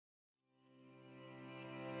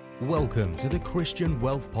Welcome to the Christian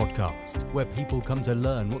Wealth Podcast, where people come to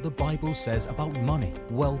learn what the Bible says about money,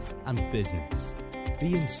 wealth, and business.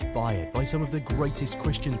 Be inspired by some of the greatest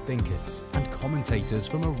Christian thinkers and commentators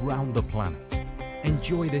from around the planet.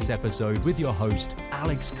 Enjoy this episode with your host,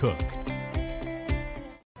 Alex Cook.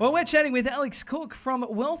 Well, we're chatting with Alex Cook from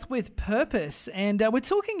Wealth with Purpose, and we're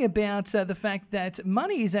talking about the fact that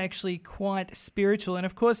money is actually quite spiritual. And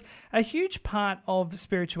of course, a huge part of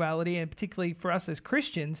spirituality, and particularly for us as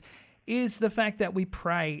Christians, is the fact that we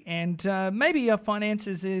pray. And maybe our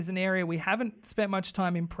finances is an area we haven't spent much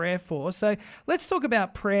time in prayer for. So let's talk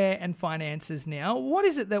about prayer and finances now. What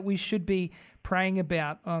is it that we should be praying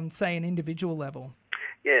about on, say, an individual level?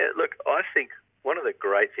 Yeah, look, I think one of the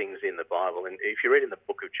great things in the Bible, and if you read in the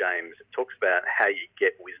book of James, it talks about how you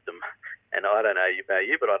get wisdom. And I don't know about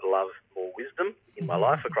you, but I'd love more wisdom in my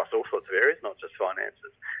life across all sorts of areas, not just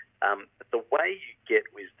finances. But the way you get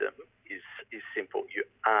wisdom is simple. You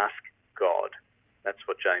ask God. That's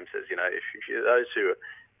what James says. You know, if those who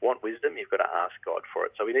want wisdom, you've got to ask God for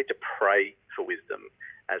it. So we need to pray for wisdom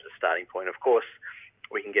as a starting point. Of course,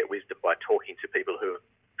 we can get wisdom by talking to people who have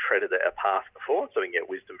treaded our path before, so we can get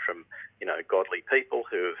wisdom from, godly people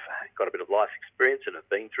who have got a bit of life experience and have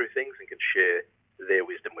been through things and can share their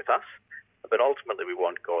wisdom with us. But ultimately, we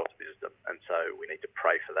want God's wisdom, and so we need to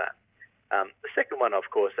pray for that. The second one, of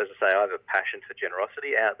course, as I say, I have a passion for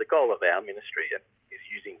generosity. The goal of our ministry is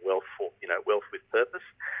using wealth for, wealth with purpose.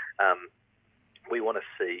 We want to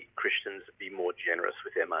see Christians be more generous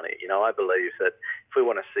with their money. I believe that if we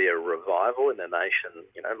want to see a revival in a nation,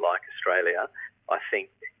 like Australia, I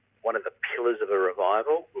think one of the pillars of a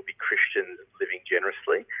revival will be Christians living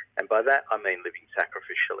generously. And by that, I mean living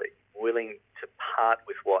sacrificially, willing to part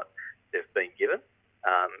with what they've been given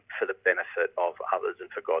for the benefit of others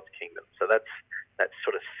and for God's kingdom. So that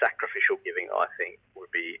sort of sacrificial giving, I think,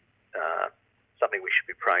 would be something we should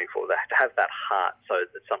be praying for, to have that heart, so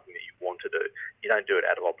it's something that you want to do. You don't do it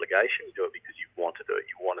out of obligation, you do it because you want to do it.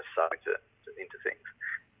 You want to sow into things.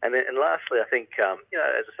 And lastly, I think,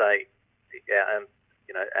 as I say,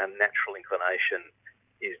 our natural inclination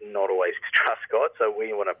is not always to trust God, so we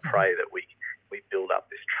want to pray that we build up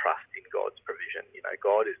this trust in God's provision.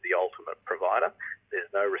 God is the ultimate provider. There's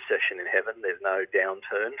no recession in heaven. There's no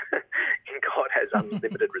downturn. God has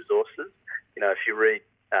unlimited resources. If you read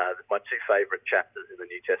my two favourite chapters in the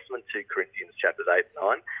New Testament, 2 Corinthians chapters 8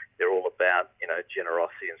 and 9, they're all about,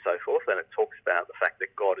 generosity and so forth, and it talks about the fact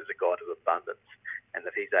that God is a God of abundance and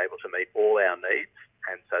that he's able to meet all our needs,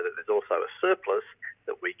 and so that there's also a surplus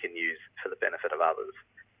that we can use for the benefit of others.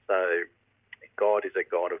 So God is a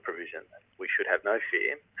God of provision. We should have no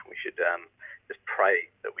fear, and we should just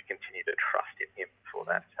pray that we continue to trust in him for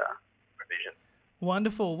that provision.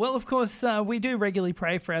 Wonderful. Well, of course, we do regularly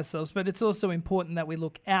pray for ourselves, but it's also important that we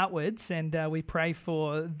look outwards and we pray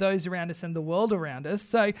for those around us and the world around us.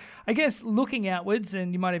 So I guess looking outwards,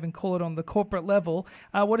 and you might even call it on the corporate level,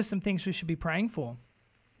 what are some things we should be praying for?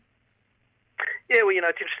 Yeah, well,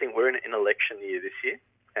 it's interesting. We're in an election year this year,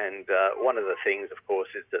 and one of the things, of course,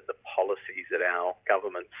 is that the policies that our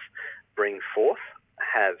governments bring forth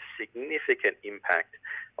have significant impact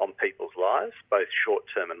on people's lives, both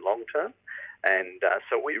short-term and long-term. And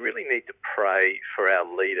so we really need to pray for our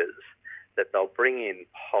leaders that they'll bring in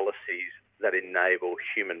policies that enable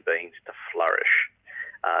human beings to flourish.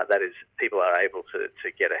 That is, people are able to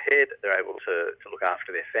get ahead, they're able to look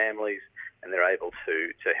after their families, and they're able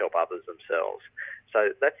to help others themselves.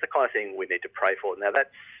 So that's the kind of thing we need to pray for. Now,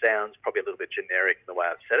 that sounds probably a little bit generic in the way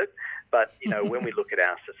I've said it, but, when we look at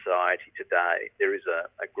our society today, there is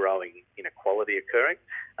a growing inequality occurring,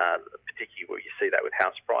 particularly where you see that with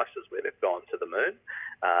house prices, where they've gone to the moon,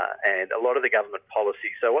 and a lot of the government policy.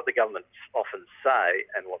 So what the governments often say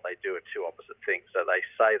and what they do are two opposite things. So they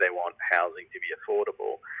say they want housing to be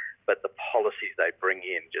affordable, but the policies they bring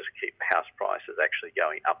in just keep house prices actually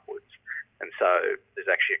going upwards. And so there's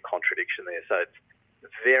actually a contradiction there. So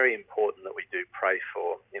it's very important that we do pray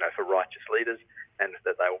for righteous leaders, and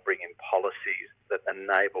that they will bring in policies that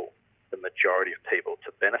enable the majority of people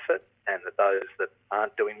to benefit, and that those that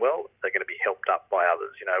aren't doing well, they're going to be helped up by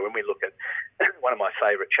others. When we look at one of my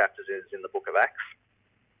favourite chapters is in the book of Acts.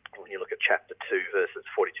 When you look at chapter 2, verses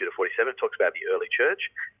 42 to 47, it talks about the early church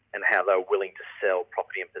and how they were willing to sell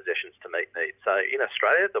property and possessions to meet needs. So in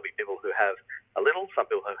Australia, there'll be people who have a little, some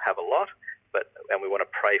people who have a lot, and we want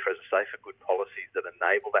to pray for, as I say, for good policies that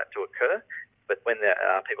enable that to occur. But when there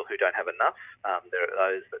are people who don't have enough, there are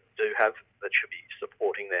those that do have, that should be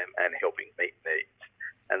supporting them and helping meet needs.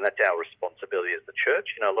 And that's our responsibility as the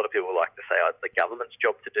church. A lot of people like to say, it's the government's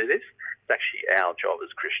job to do this. It's actually our job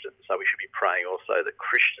as Christians. So we should be praying also that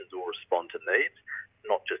Christians will respond to needs,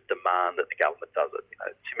 not just demand demand that the government does it.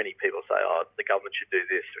 Too many people say, oh, the government should do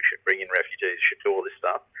this, we should bring in refugees, should do all this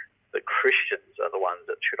stuff. The Christians are the ones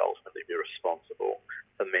that should ultimately be responsible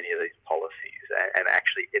for many of these policies and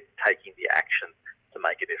actually taking the action to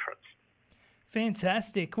make a difference.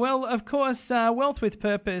 Fantastic. Well, of course, Wealth with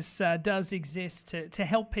Purpose does exist to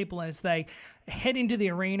help people as they head into the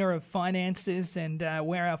arena of finances and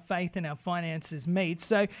where our faith and our finances meet.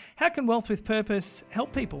 So how can Wealth with Purpose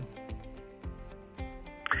help people?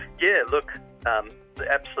 Yeah, look, the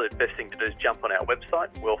absolute best thing to do is jump on our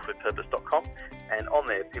website, wealthwithpurpose.com, and on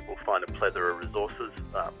there people find a plethora of resources,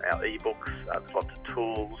 our ebooks, there's lots of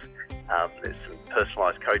tools, there's some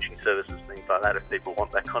personalised coaching services, things like that if people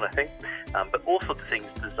want that kind of thing, but all sorts of things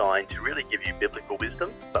designed to really give you biblical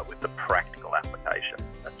wisdom, but with the practical application.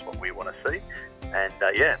 That's what we want to see. And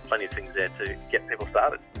plenty of things there to get people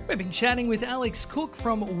started. We've been chatting with Alex Cook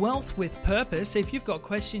from Wealth with Purpose. If you've got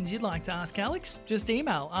questions you'd like to ask Alex, just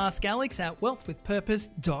email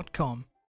askalex@wealthwithpurpose.com.